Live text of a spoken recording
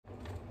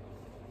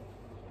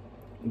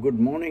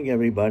Good morning,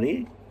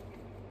 everybody.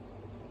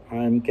 I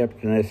am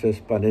Captain S.S.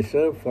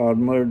 Palesar,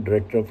 former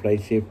Director of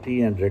Flight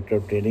Safety and Director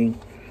of Training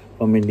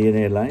from Indian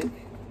Airlines.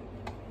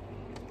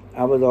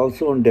 I was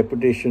also on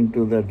deputation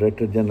to the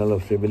Director General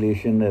of Civil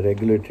Aviation, a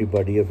regulatory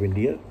body of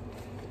India,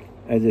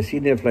 as a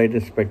senior flight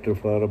inspector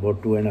for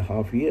about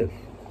 2.5 years.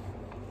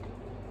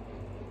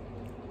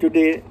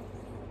 Today,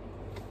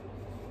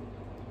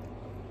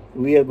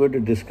 we are going to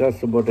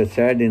discuss about a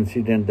sad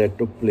incident that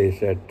took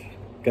place at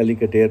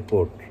Calicut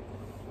Airport.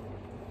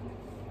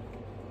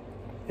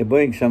 A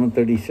Boeing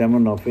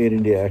 737 of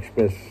Airindia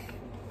Express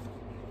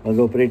was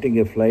operating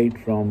a flight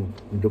from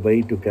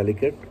Dubai to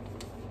Calicut.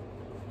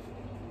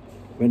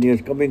 When he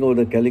was coming over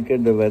the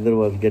Calicut, the weather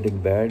was getting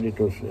bad. It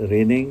was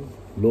raining,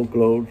 low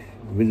clouds,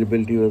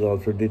 visibility was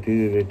also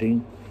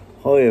deteriorating.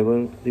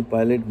 However, the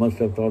pilot must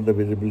have thought the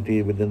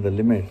visibility within the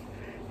limits.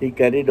 He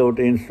carried out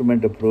an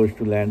instrument approach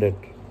to land at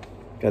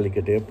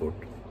Calicut Airport.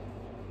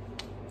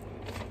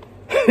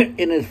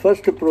 In his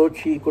first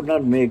approach, he could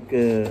not make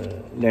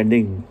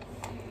landing.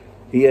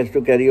 He has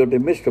to carry out a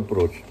missed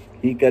approach.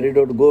 He carried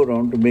out go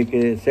around to make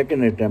a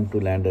second attempt to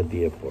land at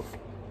the airport.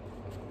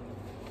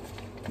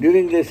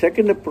 During the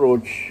second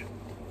approach,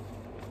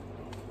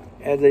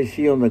 as I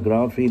see on the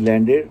graph, he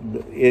landed.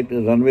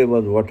 The runway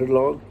was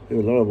waterlogged. There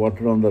was a lot of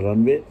water on the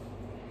runway.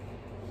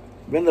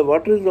 When the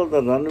water is on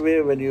the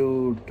runway, when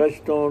you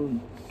touch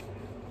down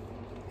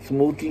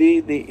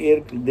smoothly,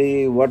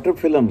 the water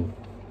film,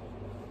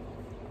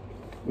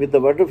 with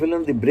the water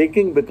film, the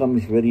braking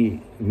becomes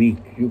very weak.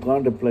 You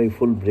can't apply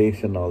full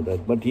brakes and all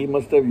that. But he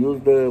must have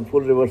used the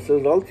full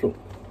reversers also.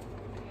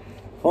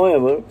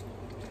 However,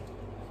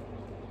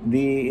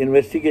 the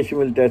investigation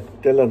will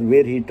tell us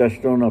where he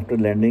touched down after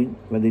landing,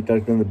 when he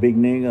touched on the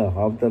beginning or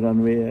half the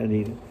runway,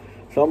 and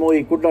somehow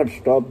he could not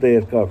stop the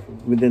aircraft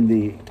within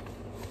the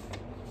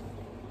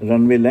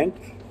runway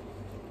length.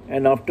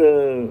 And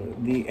after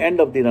the end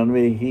of the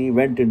runway, he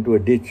went into a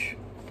ditch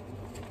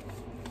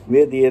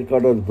where the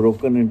aircraft was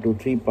broken into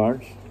 3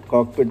 parts.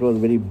 Cockpit was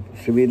very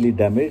severely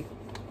damaged,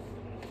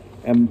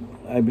 and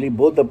I believe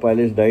both the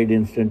pilots died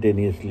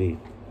instantaneously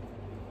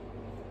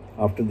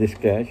after this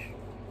crash.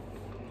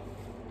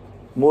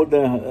 More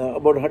than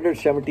about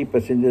 170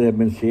 passengers have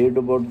been saved.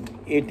 About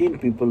 18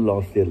 people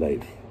lost their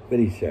lives.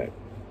 Very sad.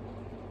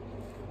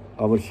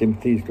 Our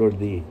sympathies toward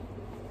the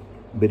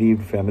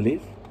bereaved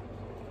families.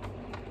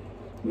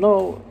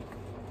 Now,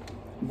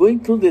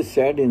 going through this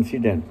sad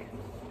incident,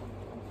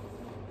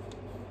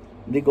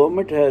 the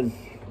government has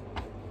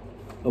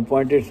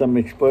appointed some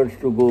experts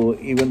to go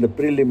even the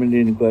preliminary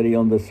inquiry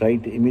on the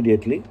site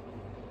immediately.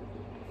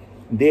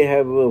 They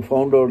have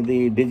found out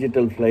the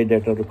digital flight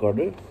data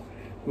recorder,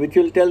 which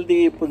will tell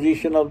the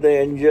position of the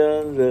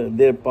engines,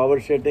 their power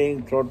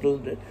setting,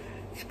 throttle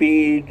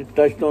speed,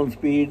 touchdown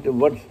speed,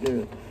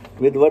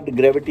 with what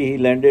gravity he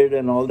landed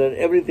and all that.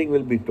 Everything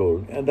will be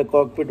told. And the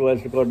cockpit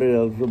voice recorder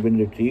has also been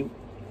retrieved,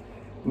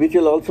 which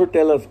will also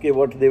tell us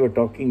what they were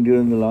talking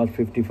during the last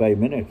 55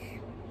 minutes.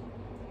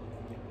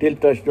 Till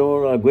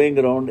touchdown or going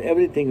around,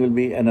 everything will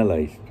be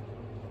analyzed.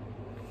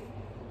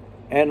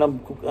 And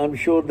I'm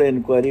sure the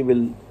inquiry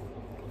will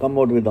come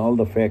out with all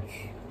the facts.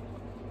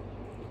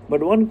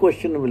 But one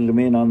question will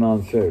remain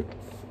unanswered.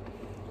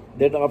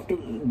 That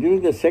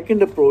during the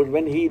second approach,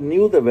 when he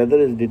knew the weather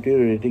is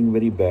deteriorating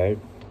very bad,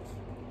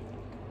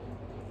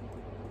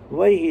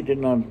 why he did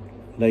not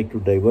like to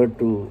divert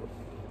to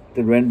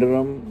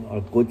Trivandrum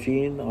or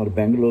Cochin or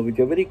Bangalore, which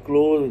are very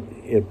close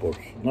airports,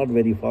 not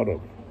very far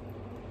off.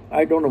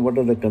 I don't know what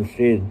are the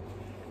constraints.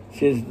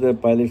 Since the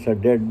pilots are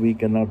dead, we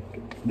cannot,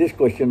 this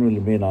question will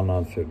remain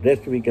unanswered.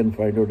 Rest we can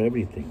find out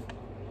everything.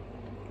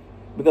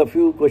 Because a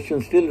few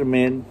questions still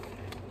remain.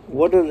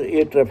 What is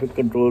air traffic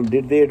control?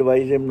 Did they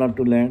advise him not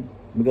to land?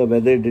 Because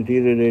weather is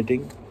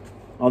deteriorating.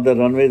 On the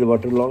runway, the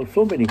waterlogged.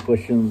 So many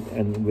questions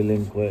and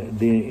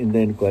in the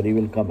inquiry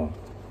will come up.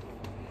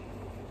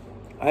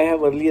 I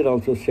have earlier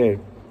also said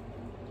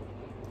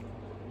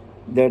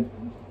that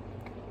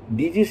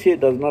DGCA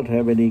does not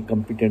have any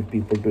competent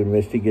people to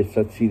investigate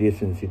such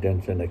serious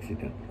incidents and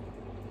accidents.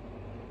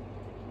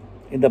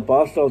 In the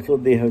past also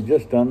they have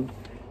just done,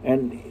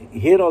 and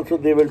here also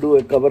they will do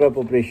a cover-up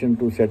operation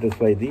to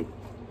satisfy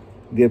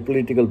their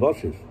political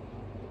bosses.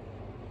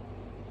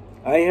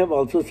 I have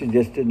also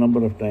suggested a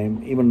number of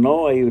times, even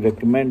now I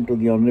recommend to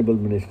the Honourable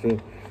Minister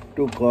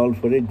to call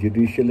for a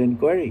judicial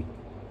inquiry.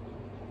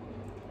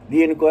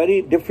 The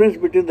inquiry, difference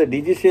between the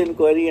DGCA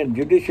inquiry and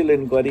judicial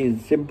inquiry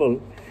is simple.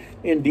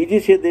 In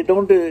DGCA, they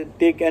don't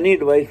take any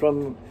advice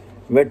from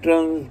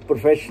veterans,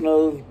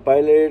 professionals,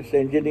 pilots,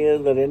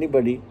 engineers, or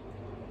anybody.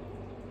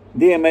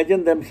 They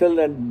imagine themselves,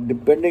 and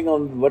depending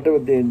on whatever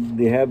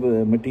they have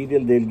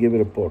material, they'll give a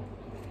report.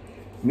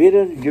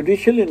 Whereas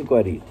judicial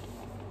inquiry,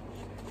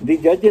 the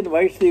judge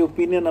invites the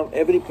opinion of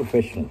every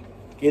professional.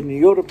 In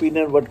your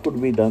opinion, what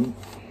could be done?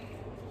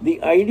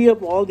 The idea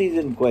of all these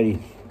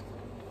inquiries,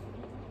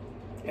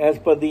 as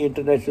per the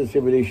International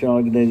Civil Aviation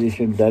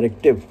Organization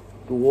directive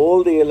to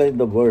all the airlines in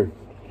the world,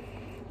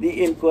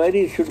 the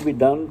inquiry should be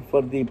done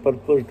for the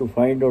purpose to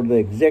find out the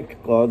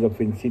exact cause of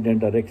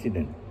incident or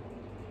accident.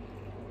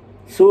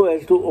 so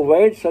as to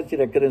avoid such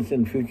recurrence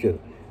in future.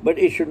 But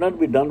it should not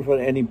be done for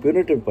any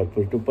punitive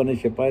purpose to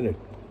punish a pilot.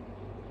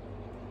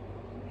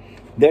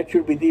 That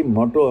should be the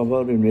motto of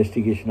our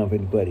investigation of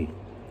inquiry.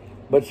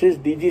 But since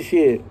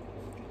DGCA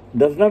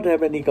does not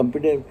have any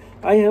competence,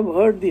 I have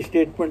heard the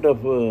statement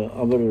of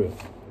our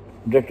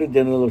Director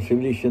General of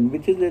Civilization,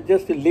 which is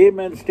just a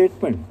layman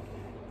statement.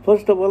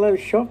 First of all, I was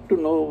shocked to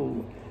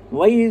know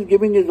why he is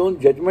giving his own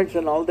judgments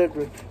and all that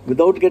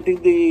without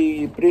getting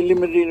the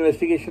preliminary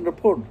investigation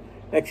report.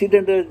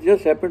 Accident has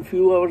just happened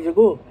few hours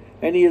ago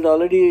and he has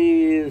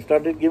already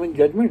started giving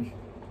judgments.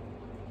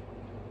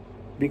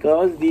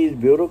 Because these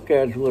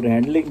bureaucrats who are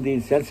handling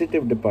these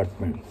sensitive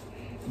departments,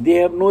 they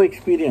have no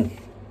experience.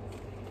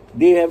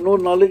 They have no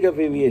knowledge of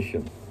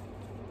aviation.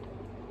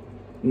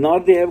 Nor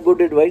they have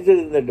good advisors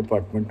in the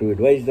department to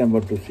advise them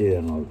what to say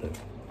and all that.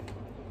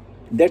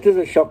 That is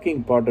a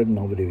shocking part in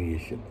our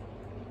aviation.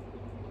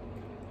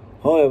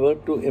 However,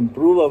 to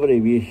improve our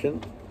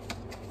aviation,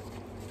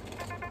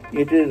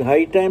 it is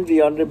high time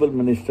the Honourable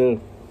Minister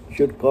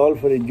should call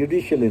for a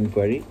judicial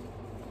inquiry,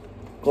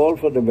 call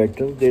for the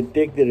veterans, they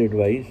take their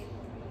advice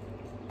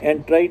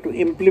and try to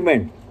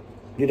implement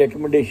the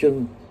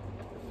recommendation.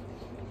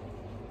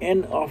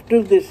 And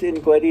after this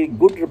inquiry,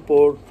 good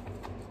report,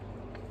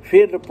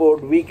 fair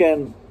report, we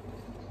can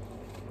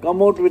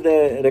come out with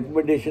a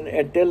recommendation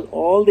and tell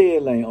all the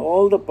airlines,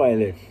 all the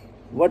pilots,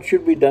 what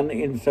should be done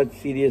in such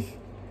serious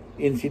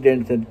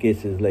incidents and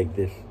cases like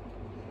this,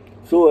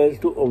 so as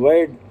to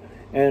avoid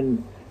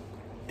and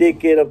take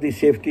care of the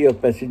safety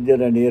of passenger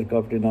and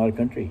aircraft in our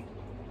country.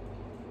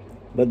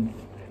 But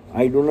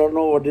I do not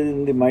know what is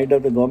in the mind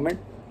of the government.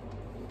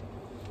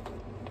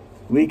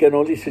 We can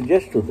only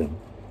suggest to them.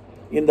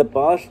 In the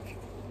past,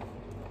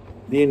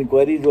 the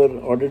inquiries were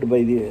ordered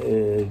by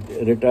the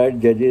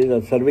retired judges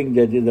or serving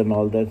judges and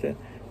all that.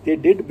 They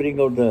did bring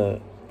out the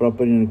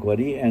proper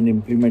inquiry and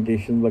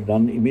implementation were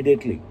done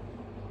immediately.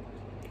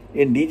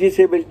 In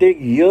DGCA will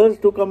take years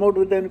to come out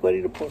with the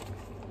inquiry report.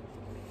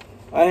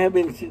 I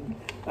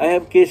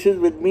have cases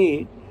with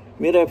me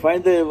where I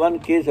find that one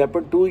case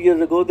happened 2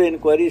 years ago, the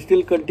inquiry is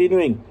still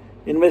continuing.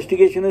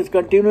 Investigation is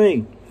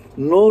continuing.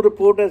 No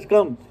report has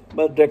come.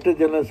 But Director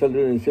General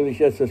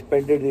Civilization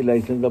suspended the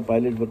license of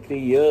pilot for 3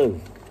 years.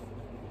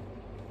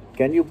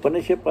 Can you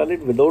punish a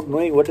pilot without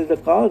knowing what is the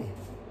cause?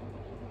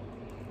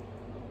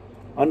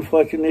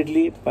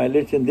 Unfortunately,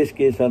 pilots in this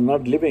case are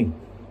not living.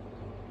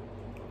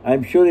 I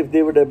am sure if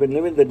they would have been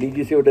living, the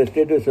DGC would have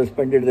straight away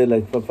suspended their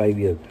license for 5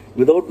 years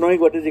without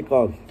knowing what is the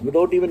cause,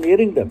 without even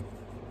hearing them.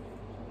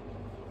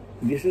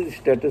 This is the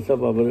status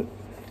of our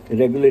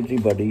regulatory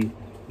body,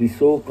 the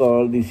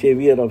so-called the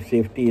savior of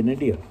safety in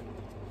India.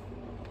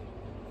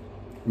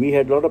 We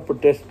had a lot of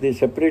protests. They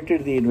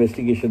separated the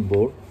investigation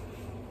board.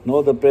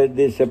 Now the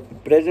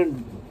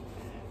present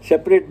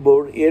separate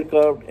board,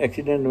 Aircraft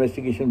Accident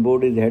Investigation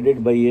Board, is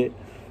headed by a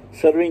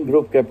serving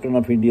group captain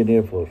of Indian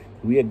Air Force.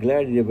 We are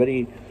glad. He is a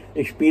very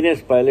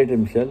experienced pilot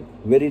himself,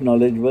 very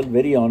knowledgeable,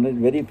 very honest,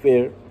 very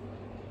fair.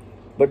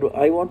 But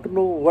I want to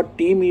know what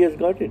team he has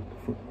got it.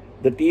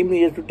 The team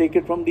he has to take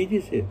it from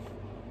DGCA.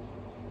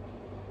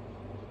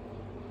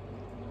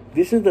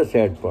 This is the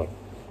sad part.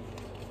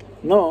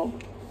 Now,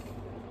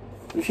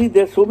 you see,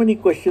 there are so many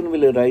questions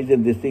will arise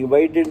in this thing.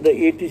 Why didn't the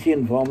ATC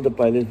inform the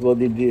pilots about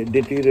the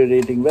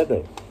deteriorating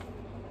weather?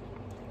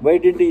 Why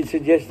didn't he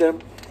suggest them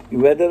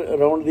weather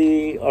around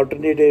the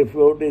alternate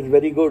airport is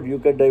very good, you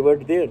can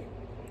divert there?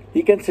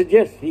 He can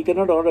suggest, he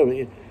cannot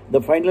order. The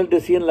final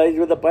decision lies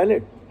with the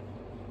pilot.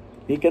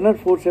 He cannot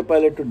force a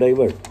pilot to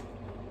divert.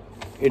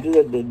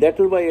 That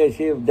is why I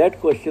say that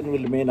question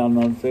will remain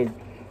unanswered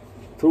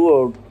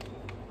throughout.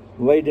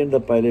 Why didn't the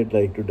pilot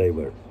like to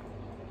divert?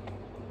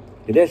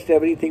 The rest,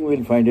 everything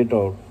we'll find it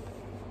out.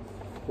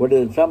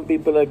 Some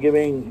people are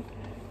giving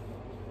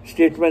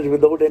statements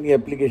without any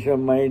application of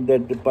mind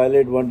that the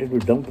pilot wanted to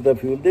dump the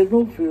fuel. There's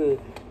no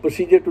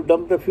procedure to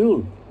dump the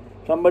fuel.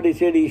 Somebody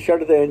said he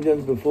shut the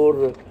engines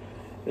before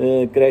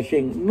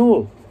crashing.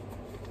 No.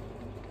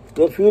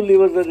 The fuel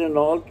levers and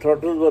all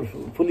throttles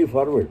were fully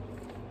forward.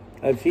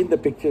 I've seen the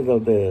pictures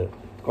of the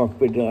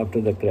cockpit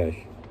after the crash.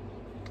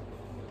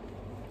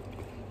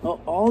 Now,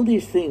 all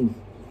these things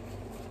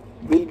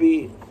will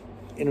be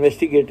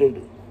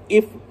investigated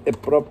if a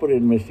proper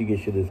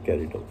investigation is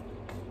carried out.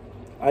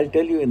 I'll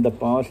tell you, in the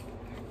past,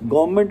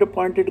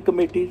 government-appointed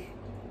committees,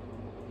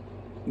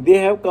 they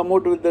have come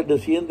out with the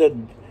decision that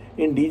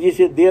in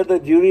DGCA, they are the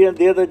jury and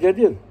they are the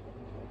judges.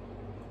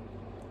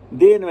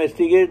 They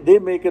investigate, they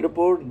make a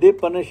report, they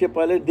punish a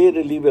pilot, they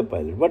relieve a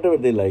pilot, whatever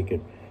they like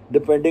it,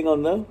 depending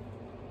on the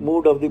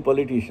mood of the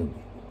politicians.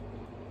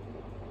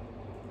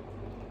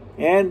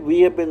 And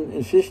we have been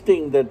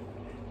insisting that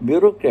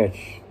bureaucrats,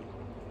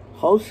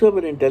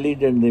 howsoever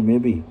intelligent they may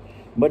be,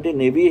 but in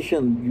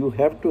aviation, you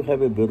have to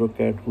have a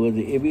bureaucrat who has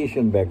an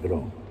aviation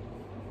background.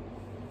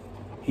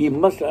 He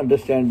must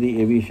understand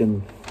the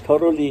aviation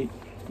thoroughly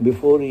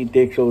before he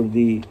takes over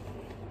the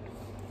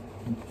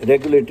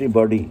regulatory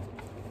body,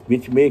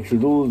 which makes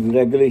rules,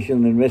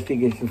 regulations,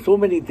 investigations, so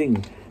many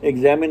things,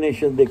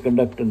 examinations they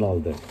conduct and all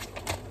that.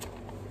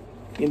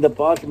 In the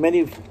past,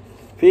 many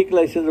Fake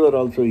licenses were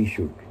also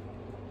issued.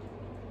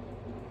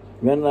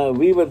 When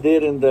we were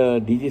there in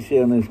the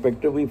DGCA and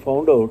inspector, we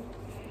found out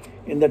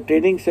in the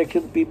training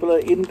section people are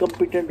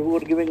incompetent who are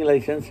giving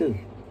licenses.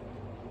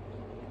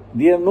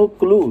 They have no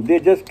clue. They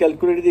just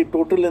calculated the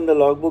total in the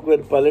logbook where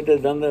pilot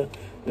has done the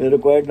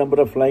required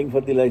number of flying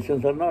for the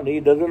license or not. He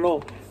doesn't know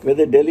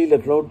whether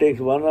Delhi-Lucknow takes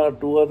 1 hour,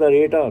 2 hours or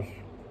 8 hours.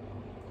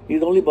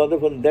 He's only bothered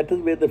for that. That is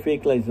where the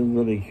fake licenses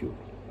were issued.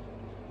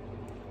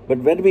 But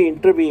when we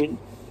intervened,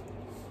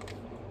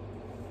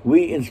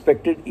 we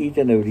inspected each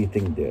and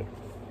everything there.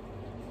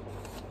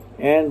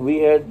 And we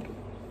had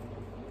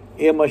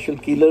Air Marshal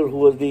Keeler, who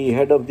was the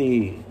head of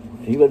he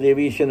was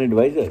aviation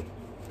advisor.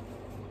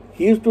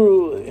 He used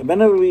to,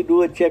 whenever we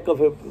do a check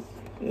of a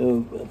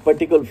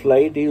particular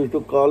flight, he used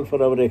to call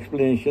for our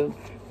explanation.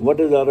 What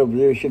is our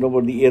observation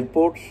about the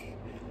airports,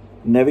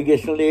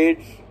 navigational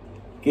aids,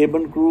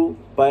 cabin crew,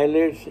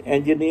 pilots,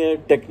 engineer,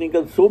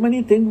 technical, so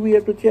many things we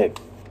have to check.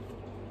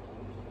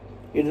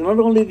 It is not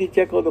only the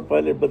check of the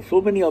pilot, but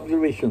so many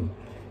observations.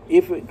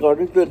 If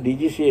according to the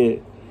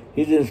DGCA,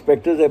 his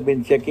inspectors have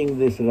been checking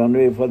this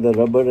runway for the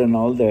rubber and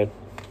all that,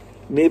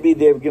 maybe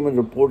they have given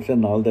reports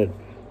and all that.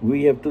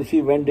 We have to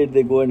see when did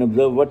they go and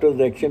observe, what was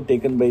the action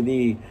taken by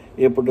the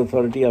airport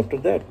authority after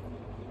that.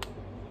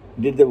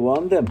 Did they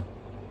warn them?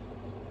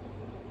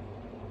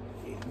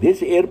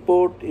 This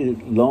airport is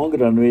long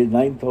runway,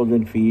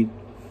 9,000 feet.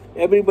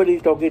 Everybody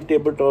is talking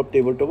tabletop,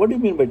 tabletop. What do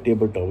you mean by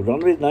tabletop?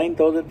 Runway is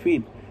 9,000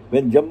 feet.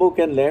 When Jumbo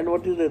can land,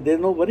 what is it? There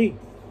is no worry.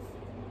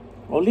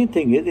 Only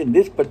thing is, in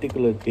this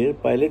particular case,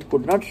 pilot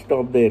could not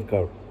stop the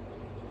aircraft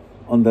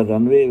on the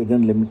runway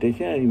within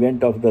limitation and he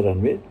went off the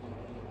runway.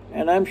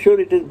 And I'm sure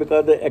it is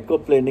because the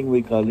aquaplaning,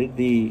 we call it,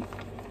 the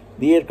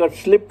aircraft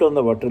slipped on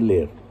the water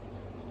layer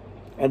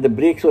and the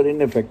brakes were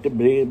ineffective.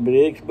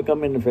 Brakes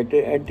become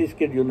ineffective,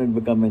 anti-skid unit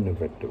become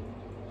ineffective.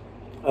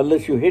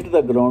 Unless you hit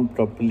the ground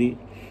properly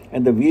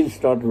and the wheels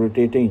start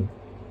rotating,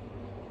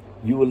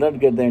 you will not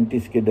get the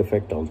anti-skid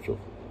effect also.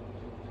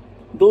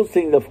 Those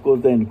things, of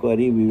course, the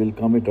inquiry, we will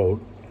come it out.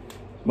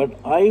 But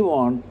I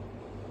want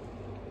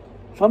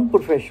some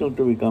professional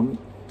to become,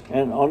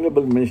 and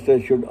Honorable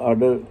Minister should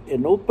order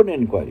an open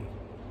inquiry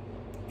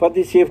for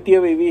the safety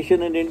of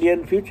aviation in India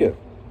in future.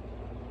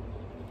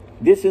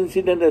 This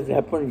incident has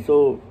happened,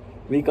 so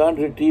we can't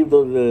retrieve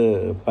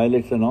those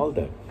pilots and all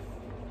that.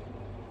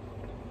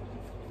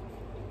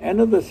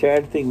 Another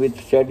sad thing which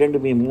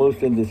saddened me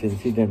most in this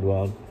incident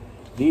was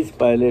these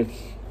pilots.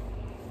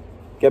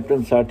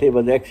 Captain Sathe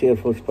was ex-Air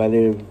Force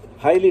pilot,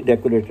 highly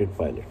decorated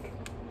pilot,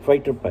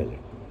 fighter pilot.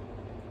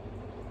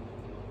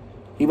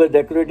 He was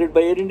decorated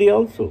by Airindia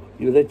also.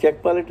 He was a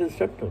Czech pilot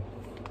instructor.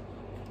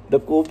 The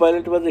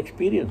co-pilot was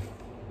experienced.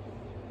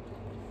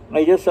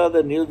 I just saw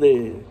the news,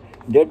 the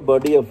dead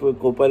body of a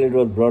co-pilot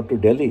was brought to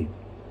Delhi.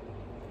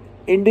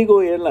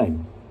 Indigo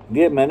Airline,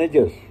 their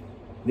managers,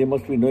 they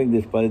must be knowing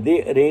this pilot,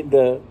 they arranged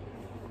the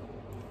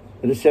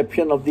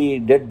reception of the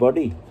dead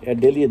body. At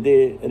Delhi,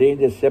 they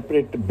arranged a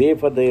separate bay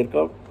for the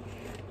aircraft.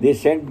 They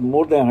sent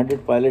more than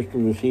 100 pilots to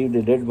receive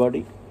the dead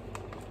body.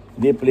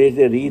 They placed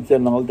the wreaths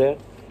and all that.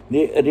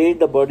 They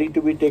arranged the body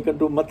to be taken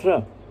to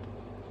Mathura,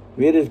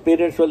 where his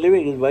parents were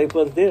living. His wife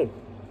was there.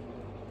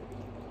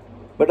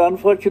 But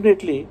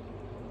unfortunately,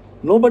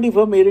 nobody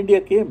from Air India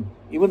came.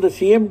 Even the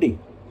CMD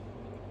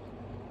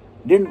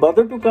didn't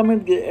bother to come,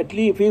 and at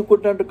least if he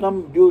could not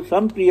come due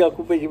some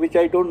preoccupation, which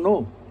I don't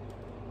know,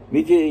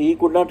 which he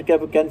could not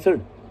have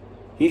cancelled.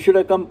 He should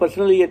have come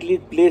personally, at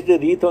least placed a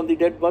wreath on the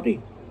dead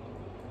body.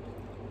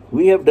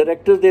 We have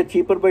directors, they are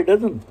cheaper by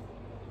dozen.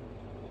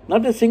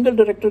 Not a single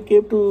director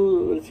came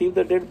to receive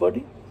the dead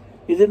body.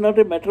 Is it not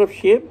a matter of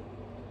shame?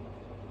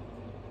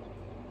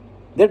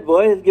 That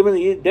boy has given,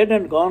 he is dead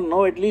and gone.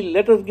 Now at least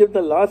let us give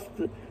the last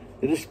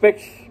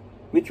respects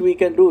which we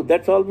can do.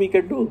 That's all we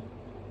can do.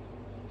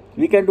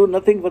 We can do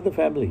nothing for the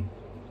family.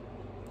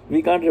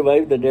 We can't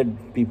revive the dead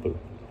people.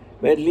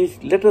 But at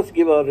least let us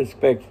give our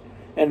respects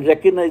and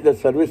recognize the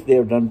service they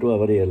have done to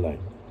our airline.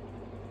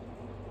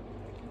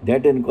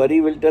 That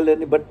inquiry will tell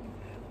any, but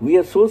we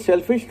are so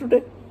selfish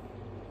today.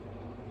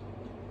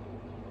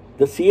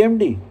 The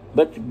CMD,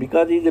 but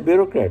because he is a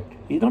bureaucrat,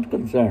 he is not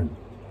concerned.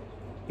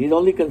 He is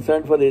only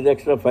concerned for his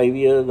extra 5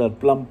 years or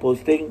plum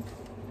posting.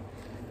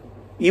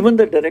 Even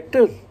the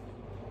directors,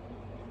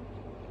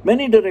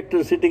 many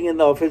directors sitting in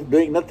the office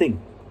doing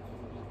nothing,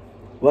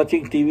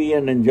 watching TV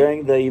and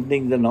enjoying the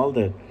evenings and all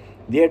that.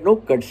 They had no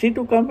courtesy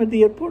to come at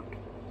the airport.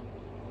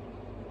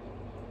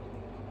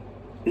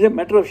 It's a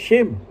matter of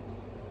shame.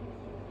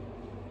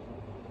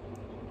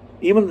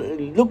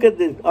 Even look at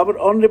this, our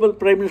Honorable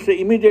Prime Minister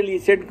immediately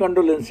sent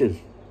condolences.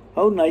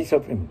 How nice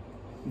of him.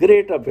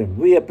 Great of him.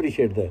 We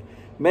appreciate that.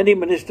 Many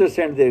ministers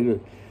sent there.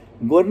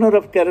 Governor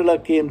of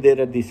Kerala came there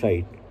at the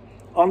site.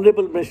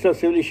 Honorable Minister of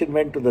Civilization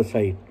went to the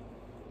site.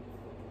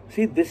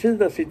 See, this is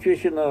the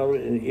situation of our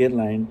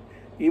airline.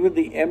 Even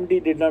the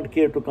MD did not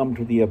care to come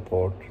to the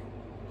airport.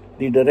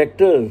 The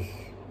directors,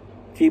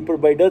 cheaper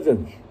by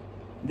dozens,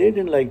 they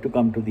didn't like to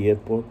come to the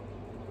airport.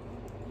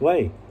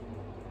 Why?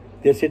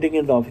 They're sitting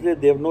in the office,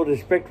 they have no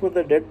respect for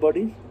the dead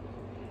bodies.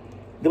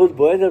 Those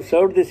boys have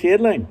served this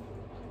airline.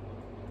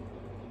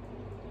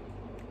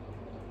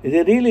 It's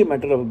a really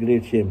matter of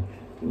great shame.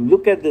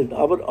 Look at this.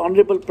 Our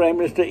Honorable Prime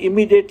Minister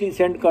immediately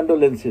sent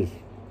condolences.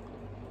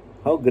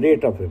 How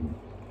great of him.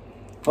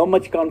 How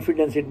much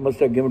confidence it must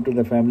have given to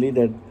the family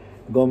that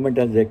government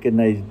has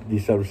recognized the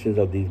services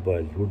of these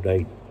boys who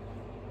died.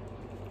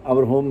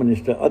 Our Home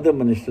Minister, other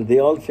ministers, they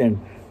all sent.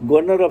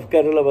 Governor of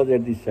Kerala was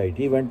at the site.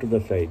 He went to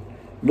the site.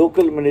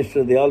 Local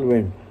ministers, they all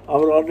went.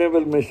 Our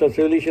Honorable Minister of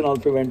Civilization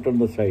also went on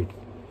the site.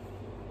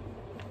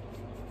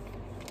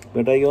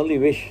 But I only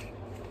wish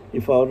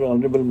if our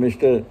Honorable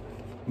Minister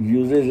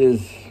uses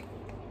his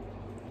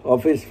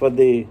office for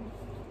the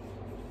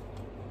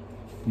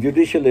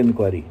judicial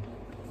inquiry.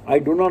 I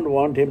do not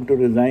want him to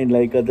resign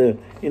like other.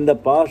 In the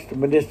past,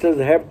 ministers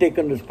have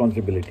taken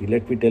responsibility.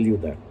 Let me tell you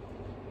that.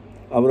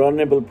 Our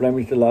Honorable Prime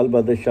Minister Lal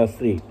Bahadur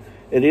Shastri,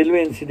 a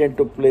railway incident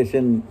took place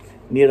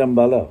near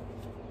Ambala.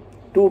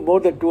 More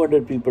than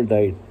 200 people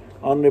died.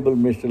 Honorable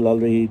Minister Lal,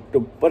 he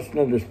took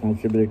personal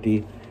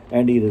responsibility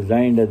and he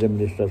resigned as a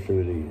Minister of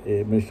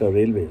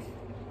Railways.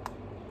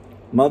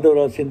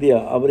 Madhavrao Scindia,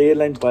 our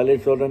airline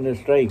pilots were on a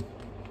strike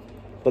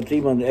for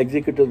 3 months.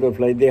 Executives of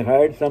flight, they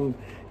hired some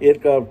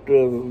aircraft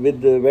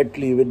with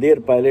their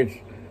pilots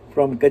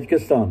from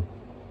Kazakhstan.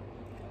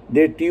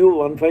 Their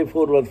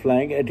Tu-154 was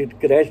flying and it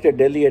crashed at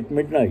Delhi at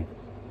midnight.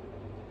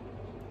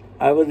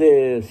 I was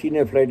a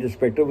senior flight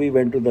inspector. We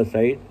went to the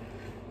site.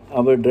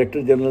 Our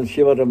Director General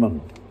Shiva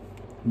Raman,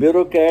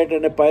 bureaucrat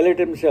and a pilot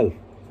himself,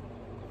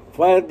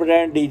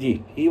 firebrand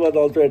DG, he was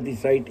also at the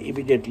site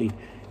immediately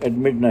at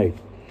midnight.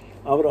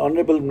 Our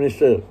Honorable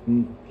Minister,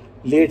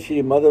 late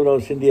Shri Madhavrao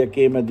Scindia,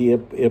 came at the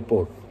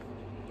airport.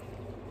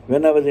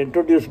 When I was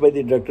introduced by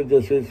the Director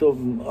General, so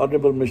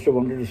Honorable Minister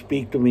wanted to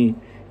speak to me.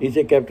 He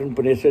said, Captain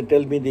Panesar,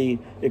 tell me,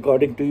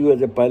 according to you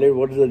as a pilot,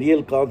 what is the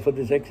real cause for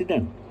this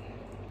accident?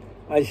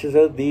 I said,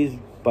 sir, these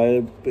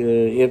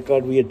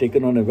aircraft we had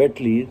taken on a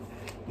wet lease.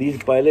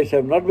 These pilots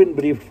have not been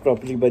briefed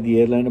properly by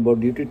the airline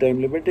about duty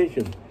time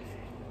limitations.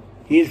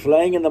 He is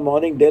flying in the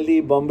morning,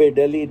 Delhi, Bombay,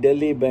 Delhi,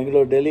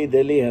 Bangalore, Delhi,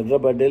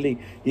 Hyderabad, Delhi.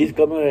 He is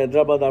coming to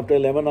Hyderabad after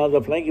 11 hours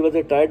of flying. He was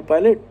a tired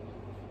pilot.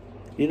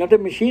 He is not a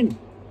machine.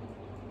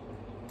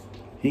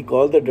 He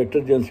called the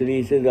Director General.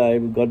 He says,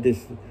 I've got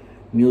this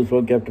news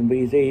from Captain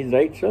B. He said, he's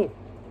right, sir.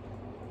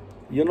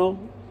 You know,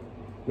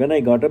 when I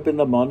got up in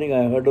the morning,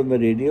 I heard on the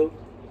radio,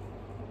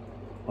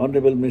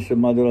 Honorable Mr.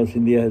 Madhavrao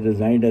Scindia has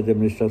resigned as a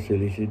Minister of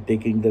Civilization,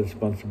 taking the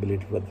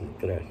responsibility for this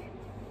crash.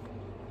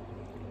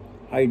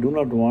 I do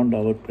not want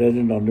our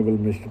present Honorable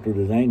Minister to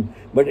resign,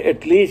 but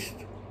at least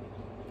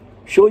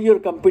show your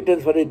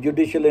competence for a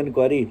judicial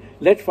inquiry.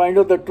 Let's find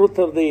out the truth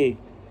of the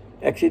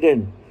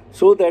accident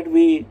so that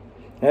we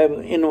have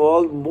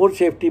involved more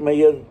safety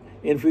measures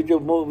in future.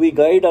 We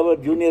guide our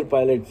junior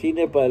pilots,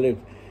 senior pilots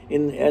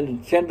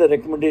and send the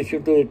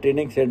recommendation to the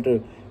training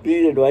center.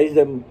 Please advise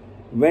them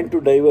when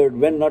to divert,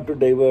 when not to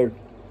divert.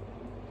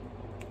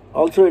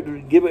 Also, it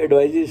will give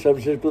advisory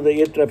services to the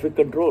air traffic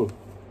control.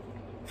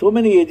 So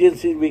many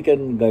agencies we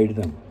can guide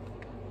them.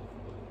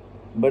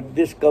 But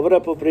this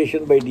cover-up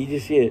operation by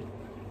DGCA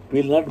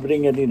will not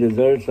bring any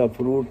results of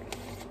fruit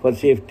for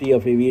safety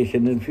of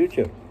aviation in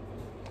future.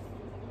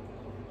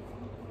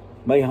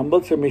 My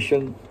humble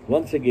submission,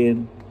 once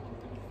again,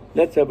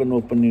 let's have an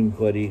open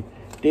inquiry.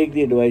 Take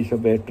the advice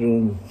of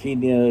veterans,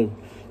 seniors,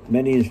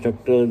 many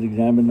instructors,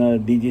 examiners,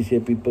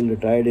 DGCA people,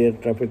 retired air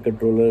traffic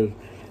controllers.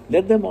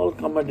 Let them all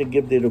come and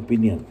give their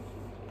opinion.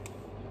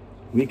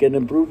 We can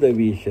improve the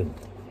aviation.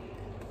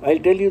 I'll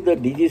tell you the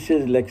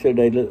DGCA's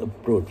lackadaisical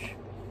approach.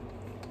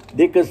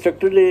 They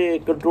constructed a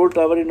control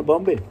tower in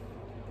Bombay,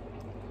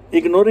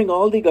 ignoring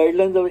all the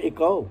guidelines of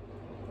ICAO.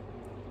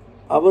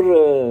 Our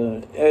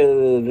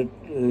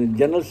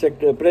General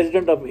Secretary,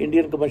 President of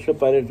Indian Commercial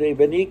Pilots,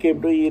 when he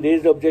came to, he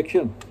raised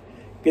objection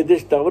that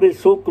this tower is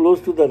so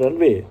close to the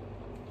runway.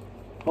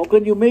 How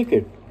can you make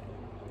it?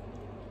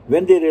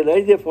 When they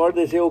realize their fault,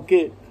 they say,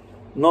 okay,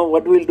 now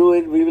what we'll do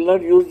is we will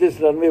not use this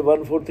runway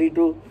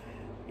 1432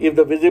 if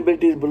the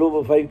visibility is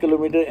below 5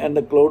 kilometers and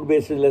the cloud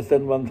base is less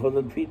than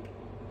 1,000 feet.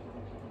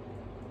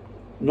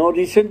 Now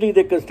recently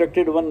they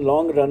constructed one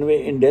long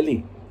runway in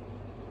Delhi,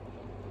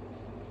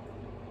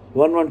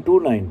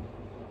 1129,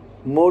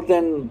 more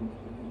than,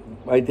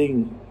 I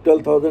think,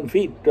 12,000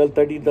 feet,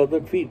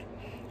 13,000 feet.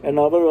 And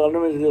our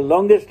runway is the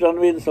longest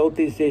runway in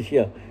Southeast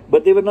Asia.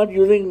 But they were not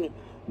using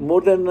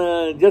more than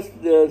just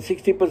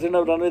 60%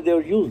 of runway they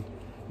were used.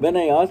 When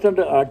I asked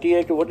under RT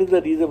Act, what is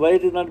the reason why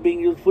it is not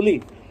being used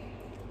fully?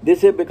 They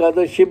say because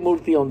of Shiv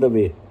Murti on the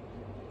way.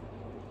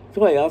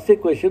 So I asked a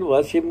question,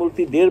 was Shiv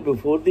Murti there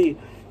before the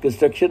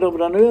construction of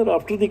runway or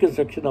after the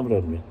construction of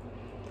runway?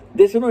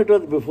 They said, no, it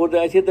was before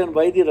that. I said, then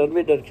why the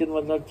runway direction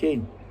was not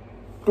changed?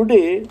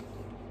 Today,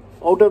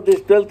 out of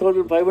this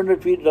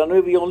 12,500 feet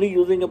runway, we are only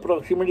using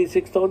approximately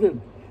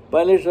 6,000.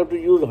 Pilots have to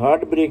use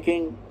hard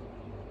braking.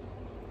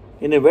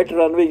 In a wet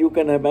runway, you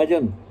can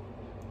imagine.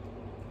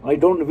 I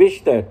don't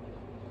wish that.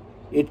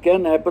 It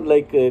can happen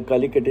like a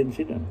Calicut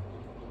incident.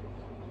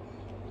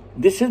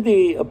 This is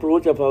the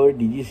approach of our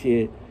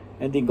DGCA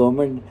and the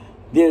government.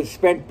 They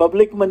spent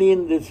public money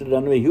in this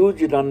runway,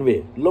 huge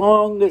runway,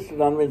 longest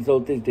runway in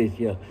Southeast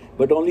Asia,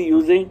 but only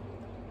using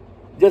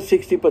just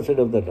 60%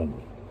 of the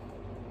runway.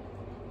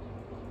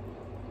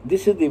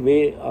 This is the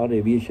way our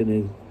aviation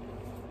is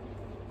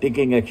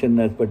taking action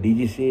as per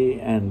DGCA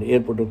and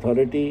Airport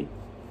Authority.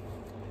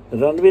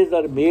 Runways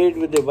are made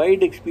with a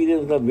wide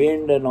experience of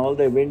wind and all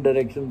the wind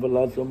direction for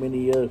last so many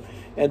years,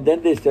 and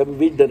then they establish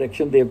which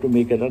direction they have to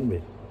make a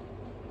runway.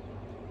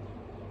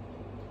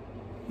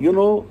 You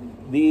know,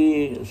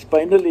 the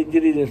Spinal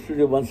Injuries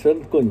Institute of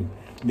Vansantkunj,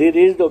 they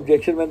raised the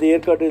objection when the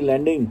aircraft is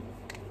landing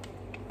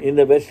in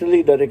the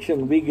westerly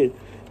direction,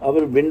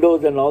 our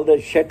windows and all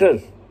that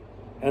shatters,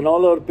 and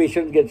all our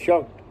patients get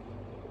shocked.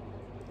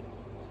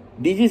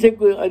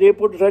 DGCA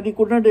Airport Authority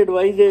could not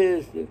advise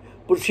a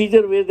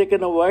procedure where they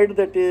can avoid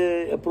that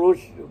approach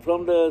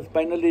from the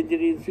Spinal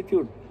Injury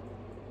Institute.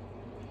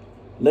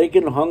 Like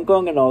in Hong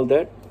Kong and all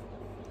that,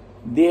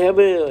 they have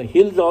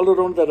hills all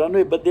around the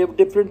runway, but they have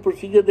different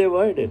procedure they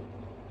avoided.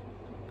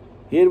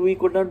 Here we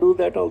could not do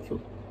that also.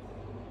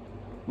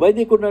 Why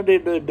they could not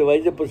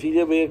devise a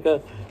procedure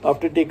where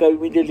after takeoff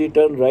immediately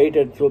turn right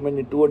at so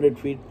many 200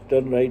 feet,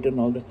 turn right and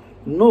all that?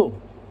 No,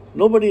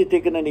 nobody has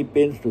taken any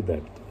pains to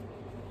that.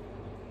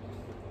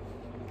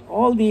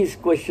 All these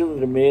questions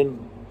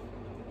remain,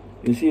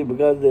 you see,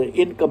 because the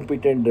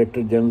incompetent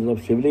Director Generals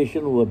of Civil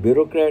Aviation who are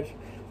bureaucrats,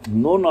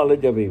 no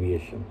knowledge of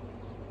aviation.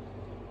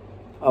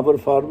 Our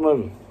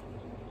former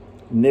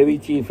Navy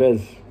Chief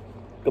has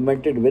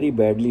commented very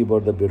badly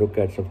about the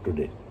bureaucrats of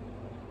today.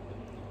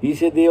 He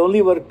said they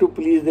only work to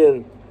please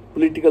their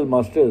political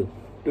masters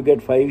to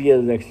get 5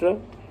 years extra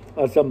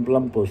or some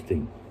plum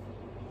posting.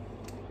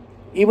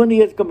 Even he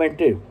has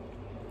commented,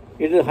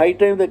 it is high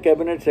time the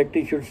Cabinet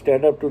Secretary should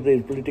stand up to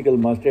his political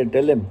master and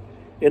tell him,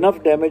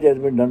 enough damage has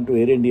been done to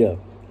Airindia,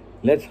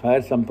 let's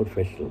hire some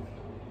professionals.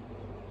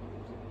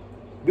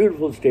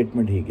 Beautiful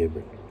statement he gave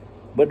it.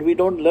 But we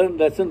don't learn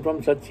lesson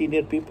from such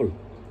senior people.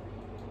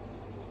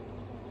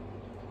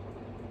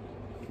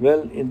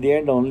 Well, in the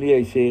end only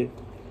I say,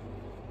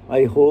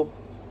 I hope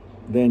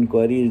the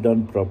inquiry is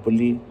done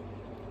properly,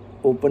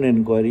 open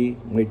inquiry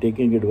by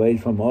taking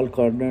advice from all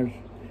corners,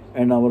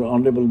 and our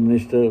Honourable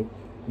Minister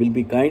will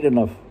be kind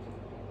enough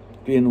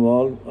to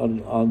involve or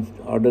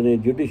order a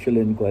judicial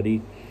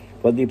inquiry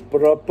for the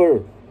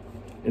proper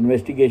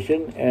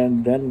investigation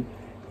and then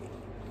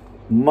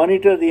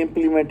monitor the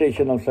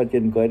implementation of such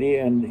inquiry,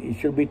 and it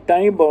should be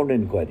time-bound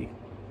inquiry.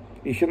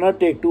 It should not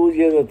take 2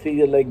 years or 3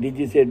 years like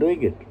DGCA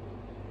doing it.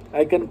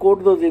 I can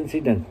quote those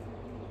incidents.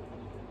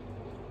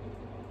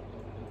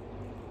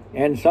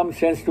 And some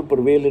sense to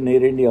prevail in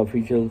Airindia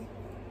officials.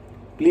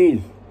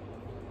 Please,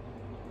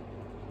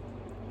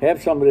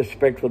 have some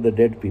respect for the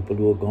dead people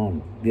who are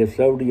gone. They have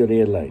served your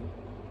airline.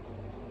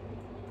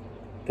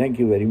 Thank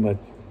you very much.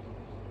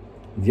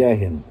 Jai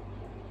Hind.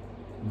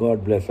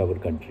 God bless our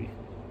country.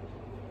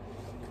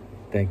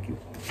 Thank you.